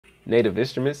Native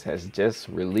Instruments has just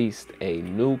released a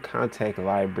new Kontakt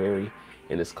library,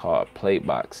 and it's called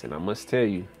Playbox. And I must tell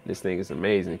you, this thing is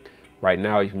amazing. Right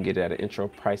now, you can get it at an intro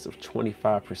price of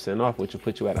 25% off, which will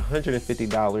put you at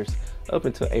 $150 up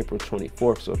until April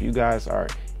 24th. So if you guys are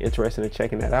interested in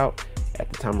checking that out, at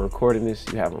the time of recording this,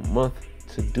 you have a month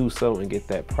to do so and get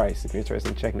that price. If you're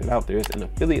interested in checking it out, there's an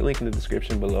affiliate link in the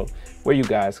description below where you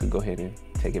guys could go ahead and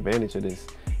take advantage of this.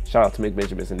 Shout out to Mick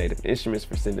Benjamins and Native Instruments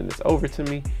for sending this over to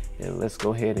me, and let's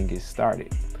go ahead and get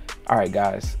started. All right,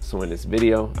 guys, so in this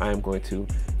video, I am going to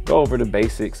go over the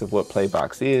basics of what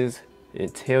Playbox is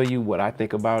and tell you what I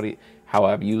think about it, how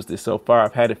I've used it so far.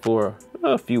 I've had it for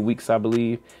a few weeks, I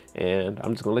believe, and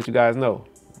I'm just gonna let you guys know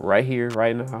right here,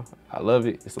 right now. I love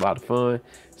it. It's a lot of fun.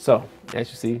 So as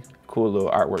you see, cool little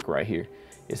artwork right here.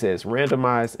 It says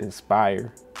randomize,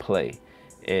 inspire, play.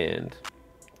 And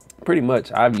pretty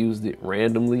much I've used it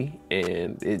randomly,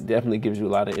 and it definitely gives you a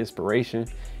lot of inspiration.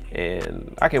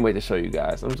 And I can't wait to show you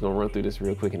guys. I'm just gonna run through this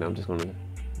real quick, and I'm just gonna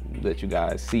let you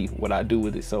guys see what I do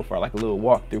with it so far, like a little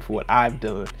walkthrough for what I've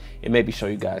done, and maybe show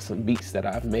you guys some beats that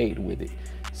I've made with it.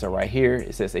 So right here,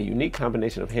 it says a unique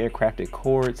combination of handcrafted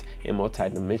chords and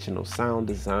multi-dimensional sound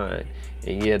design.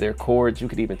 And yeah, they're chords. You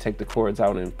could even take the chords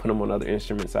out and put them on other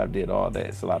instruments. I did all that.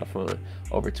 It's a lot of fun.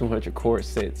 Over 200 chord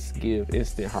sets give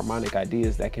instant harmonic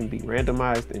ideas that can be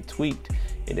randomized and tweaked.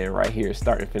 And then right here,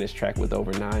 start and finish track with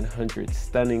over 900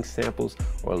 stunning samples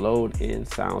or load in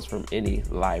sounds from any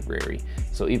library.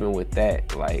 So even with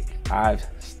that, like, I've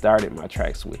started my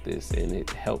tracks with this, and it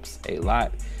helps a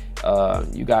lot.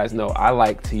 You guys know I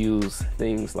like to use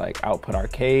things like Output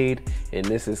Arcade, and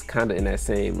this is kind of in that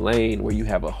same lane where you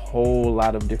have a whole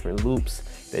lot of different loops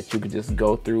that you could just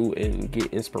go through and get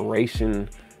inspiration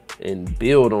and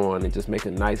build on and just make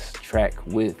a nice track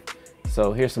with.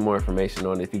 So here's some more information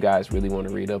on it. If you guys really want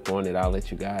to read up on it, I'll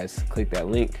let you guys click that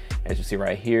link. As you see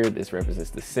right here, this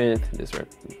represents the synth, this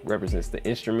represents the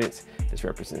instruments, this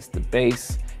represents the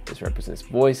bass, this represents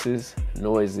voices,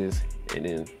 noises, and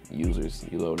then users.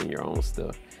 You load in your own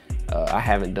stuff. I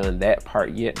haven't done that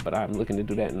part yet, but I'm looking to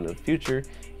do that in the future.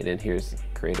 And then here's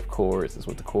creative chords. This is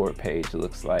what the chord page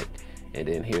looks like. And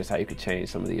then here's how you could change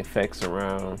some of the effects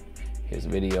around. Here's a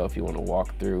video if you want to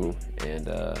walk through. And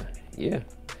yeah,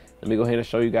 let me go ahead and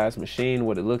show you guys Machine,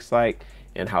 what it looks like,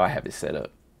 and how I have it set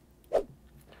up.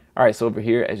 All right, so over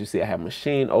here, as you see, I have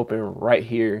Machine open right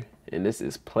here, and this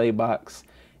is Playbox.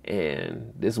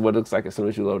 And this is what it looks like as soon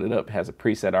as you load it up. It has a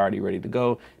preset already ready to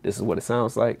go. This is what it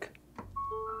sounds like.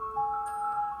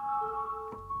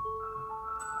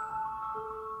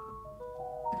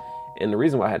 And the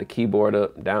reason why I had the keyboard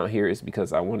up down here is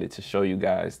because I wanted to show you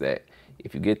guys that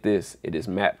if you get this, it is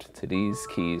mapped to these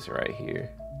keys right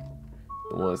here,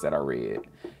 the ones that are red.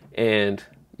 And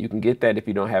you can get that if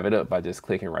you don't have it up by just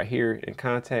clicking right here in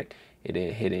Kontakt and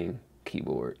then hitting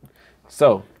keyboard.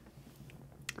 So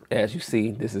as you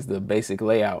see, this is the basic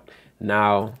layout.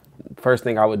 Now, first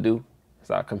thing I would do is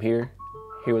I'll come here,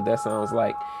 hear what that sounds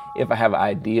like. If I have an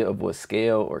idea of what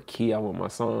scale or key I want my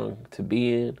song to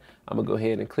be in, I'm gonna go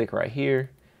ahead and click right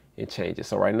here and change it.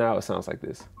 So right now it sounds like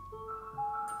this.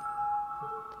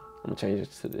 I'm gonna change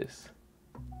it to this.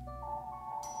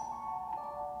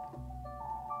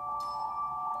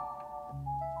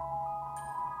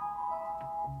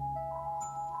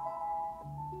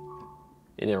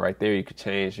 And then right there, you could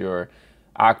change your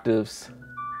octaves.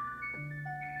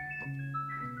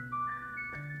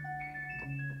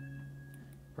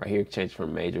 Right here, change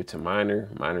from major to minor,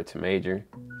 minor to major.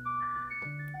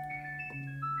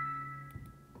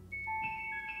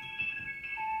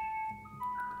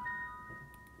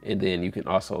 And then you can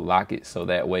also lock it so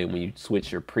that way when you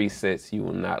switch your presets, you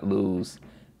will not lose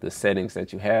the settings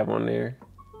that you have on there.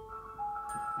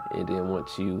 And then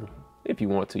once you, if you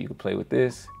want to, you can play with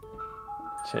this.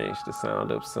 Change the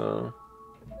sound up some.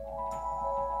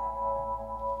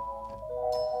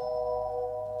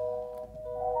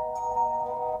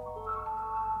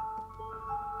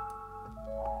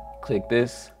 Click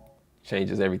this,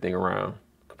 changes everything around.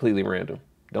 Completely random.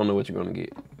 Don't know what you're gonna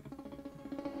get.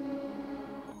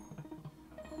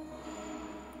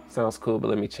 Sounds cool, but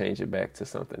let me change it back to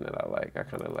something that I like. I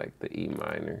kind of like the E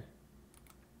minor.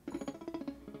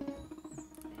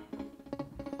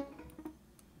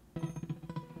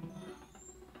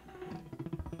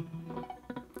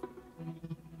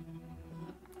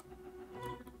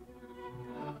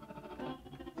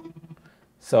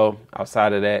 So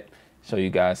outside of that, show you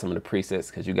guys some of the presets,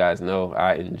 because you guys know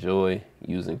I enjoy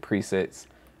using presets.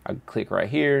 I click right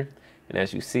here, and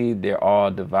as you see, they're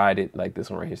all divided. Like this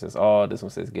one right here says all, this one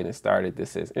says getting started,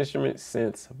 this says instruments,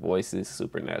 synths, voices,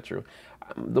 supernatural.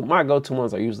 My go-to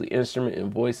ones are usually instrument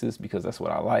and voices because that's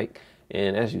what I like.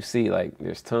 And as you see, like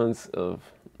there's tons of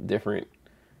different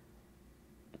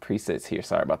presets here.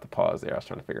 Sorry about the pause there. I was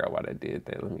trying to figure out why I did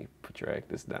that. Let me drag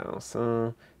this down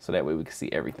some so that way we can see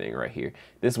everything right here.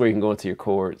 This is where you can go into your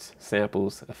chords,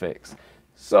 samples, effects.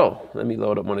 So let me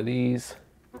load up one of these.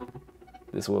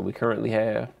 This is what we currently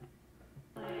have.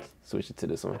 Switch it to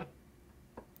this one.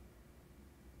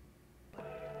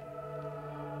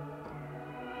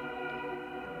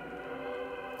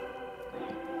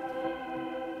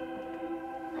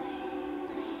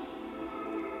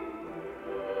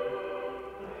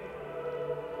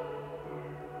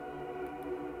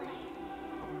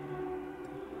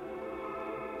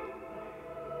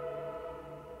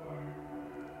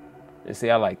 And see,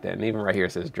 I like that. And even right here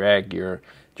it says drag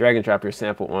and drop your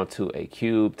sample onto a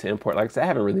cube to import. Like I said, I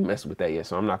haven't really messed with that yet,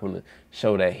 so I'm not going to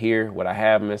show that here. What I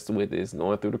have messed with is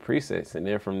going through the presets, and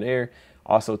then from there,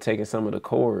 also taking some of the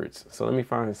chords. So let me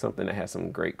find something that has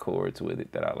some great chords with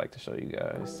it that I'd like to show you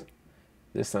guys.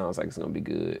 This sounds like it's going to be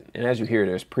good. And as you hear,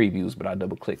 there's previews, but I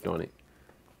double clicked on it.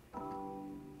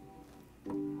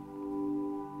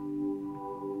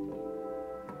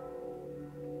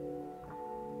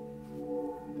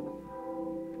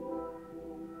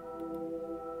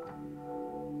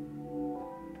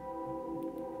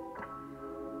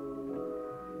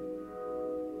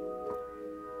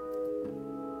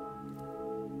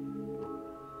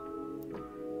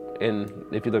 And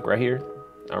if you look right here,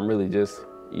 I'm really just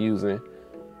using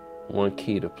one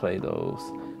key to play those.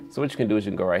 So what you can do is you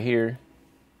can go right here,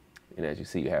 and as you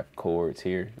see, you have chords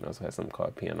here. You also have something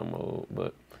called piano mode.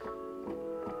 But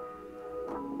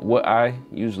what I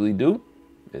usually do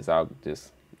is I'll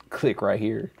just click right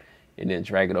here and then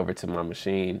drag it over to my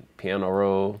machine, piano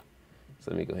roll.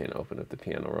 So let me go ahead and open up the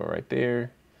piano roll right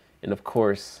there. And of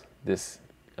course, this,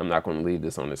 I'm not going to leave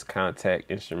this on this Kontakt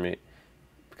instrument,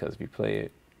 because if you play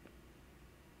it,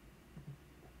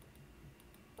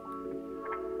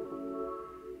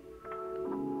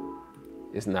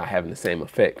 it's not having the same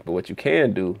effect. But what you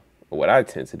can do, or what I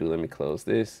tend to do, let me close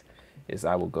this, is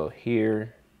I will go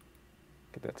here,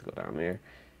 get that to go down there,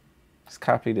 just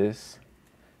copy this,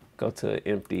 go to an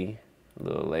empty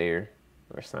little layer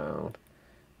or sound,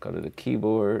 go to the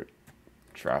keyboard,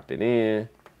 drop it in,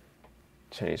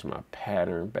 change my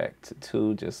pattern back to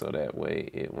 2 just so that way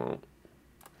it won't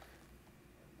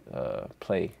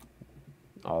play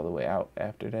all the way out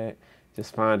after that.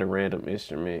 Just find a random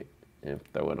instrument and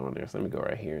throw it on there. So let me go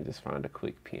right here and just find a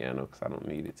quick piano, because I don't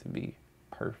need it to be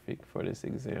perfect for this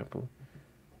example.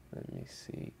 Let me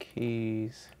see,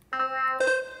 keys.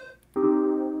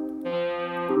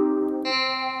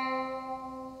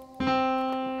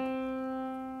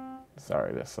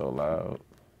 Sorry, that's so loud.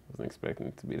 I wasn't expecting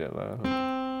it to be that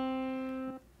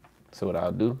loud. So what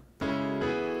I'll do,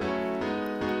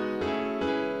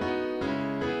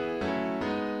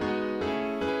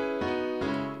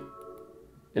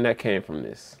 and that came from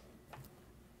this.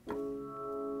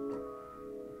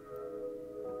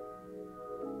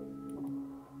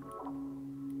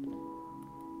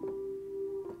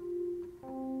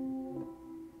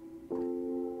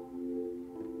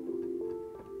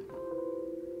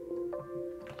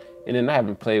 And then I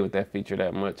haven't played with that feature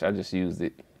that much. I just used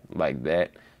it like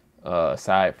that.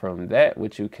 Aside from that,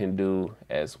 what you can do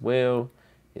as well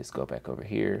is go back over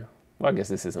here. Well, I guess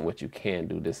this isn't what you can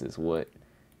do. This is what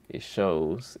it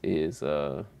shows is,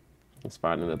 let's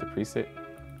find another preset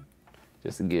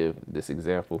just to give this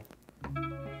example.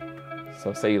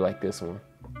 So say you like this one,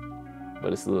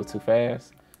 but it's a little too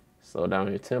fast. Slow down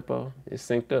your tempo, it's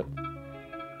synced up.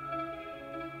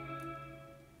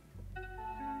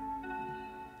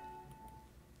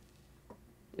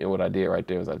 And what I did right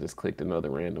there was I just clicked another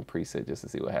random preset just to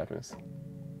see what happens.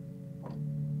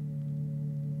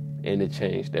 And it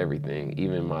changed everything,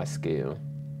 even my scale.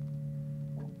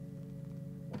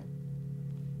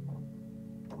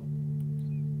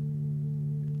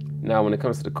 Now when it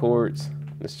comes to the chords,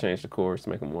 let's change the chords to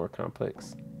make them more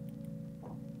complex.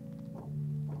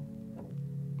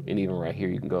 And even right here,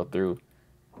 you can go through,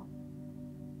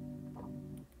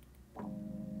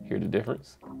 hear the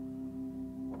difference.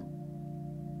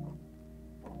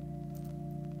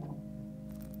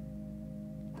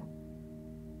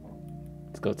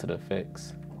 Let's go to the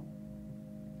effects.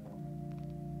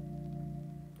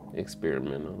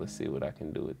 Experimental, let's see what I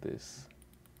can do with this.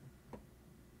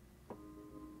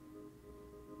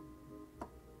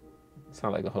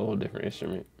 Sound like a whole different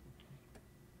instrument.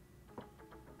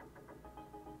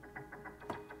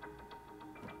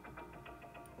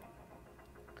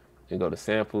 And go to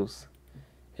samples,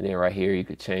 and then right here you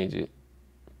could change it.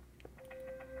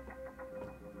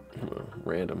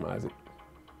 Randomize it.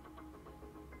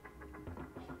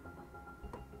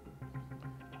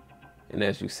 And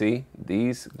as you see,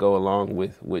 these go along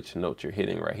with which note you're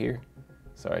hitting right here.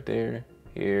 So right there,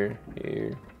 here,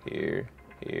 here, here,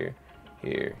 here,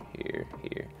 here, here,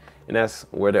 here. And that's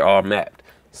where they're all mapped.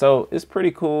 So it's pretty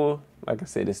cool. Like I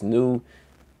said, it's new.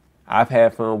 I've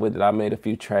had fun with it. I made a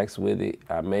few tracks with it.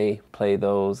 I may play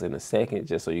those in a second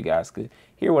just so you guys could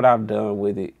hear what I've done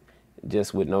with it,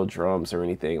 just with no drums or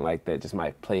anything like that. Just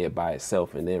might play it by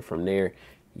itself. And then from there,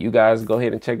 you guys go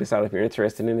ahead and check this out if you're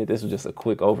interested in it. This was just a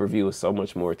quick overview with so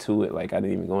much more to it. Like I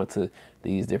didn't even go into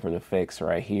these different effects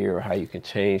right here, or how you can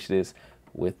change this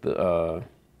with the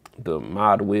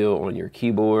mod wheel on your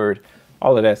keyboard,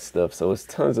 all of that stuff. So it's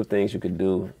tons of things you could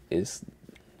do. It's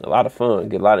a lot of fun,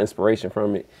 get a lot of inspiration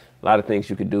from it, a lot of things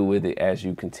you could do with it as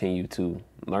you continue to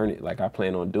learn it, like I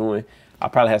plan on doing. I'll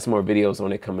probably have some more videos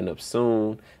on it coming up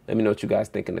soon. Let me know what you guys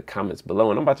think in the comments below.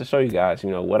 And I'm about to show you guys,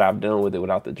 you know, what I've done with it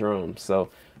without the drums. So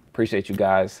appreciate you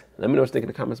guys. Let me know what you think in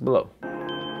the comments below.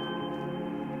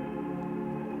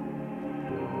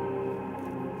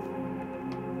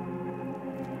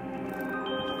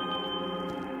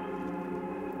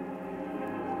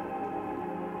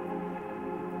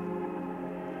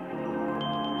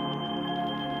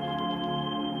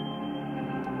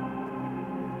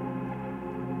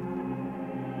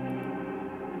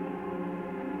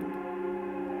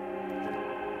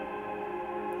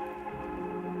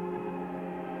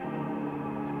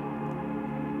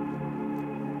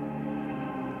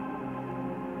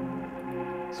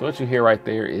 So what you hear right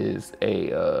there is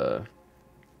the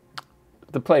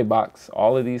Playbox.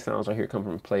 All of these sounds right here come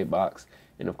from Playbox,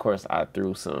 and of course I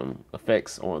threw some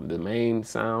effects on the main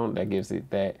sound that gives it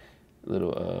that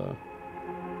little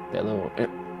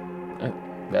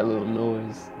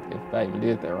noise. If I even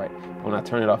did that right. When I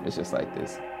turn it off, it's just like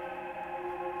this.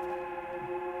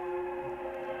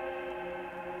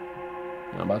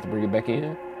 I'm about to bring it back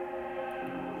in.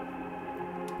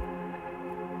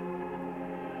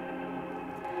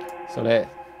 So that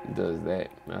does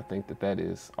that. And I think that that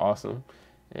is awesome.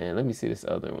 And let me see this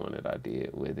other one that I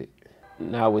did with it.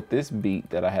 Now with this beat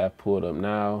that I have pulled up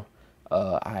now,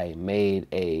 I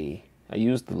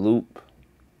used the loop,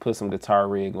 put some guitar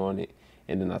rig on it,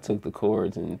 and then I took the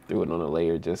chords and threw it on a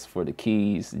layer just for the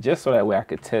keys, just so that way I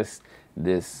could test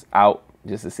this out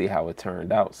just to see how it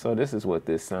turned out. So this is what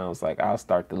this sounds like. I'll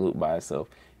start the loop by itself,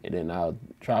 and then I'll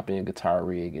drop in guitar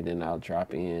rig, and then I'll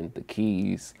drop in the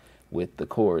keys with the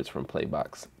chords from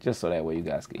Playbox, just so that way you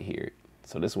guys can hear it.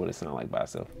 So this is what it sounds like by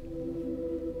itself.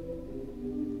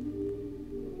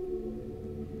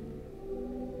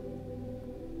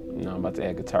 Now I'm about to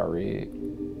add guitar rig.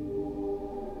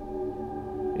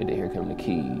 And then here come the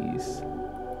keys.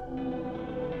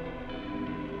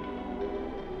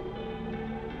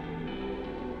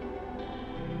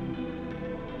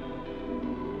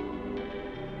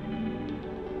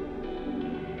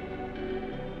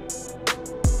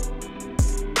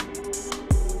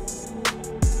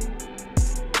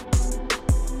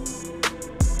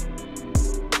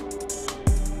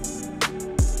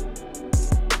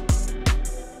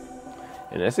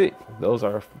 And that's it. Those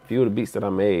are a few of the beats that I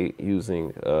made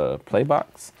using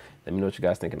Playbox. Let me know what you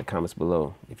guys think in the comments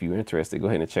below. If you're interested, go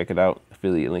ahead and check it out.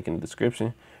 Affiliate link in the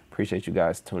description. Appreciate you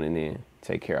guys tuning in.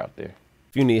 Take care out there.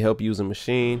 If you need help using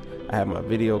Machine, I have my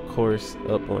video course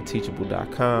up on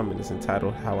teachable.com, and it's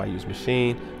entitled How I Use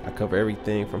Machine. I cover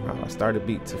everything from how I start a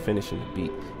beat to finishing the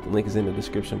beat. The link is in the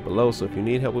description below, so if you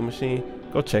need help with Machine,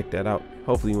 go check that out.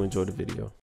 Hopefully you enjoyed the video.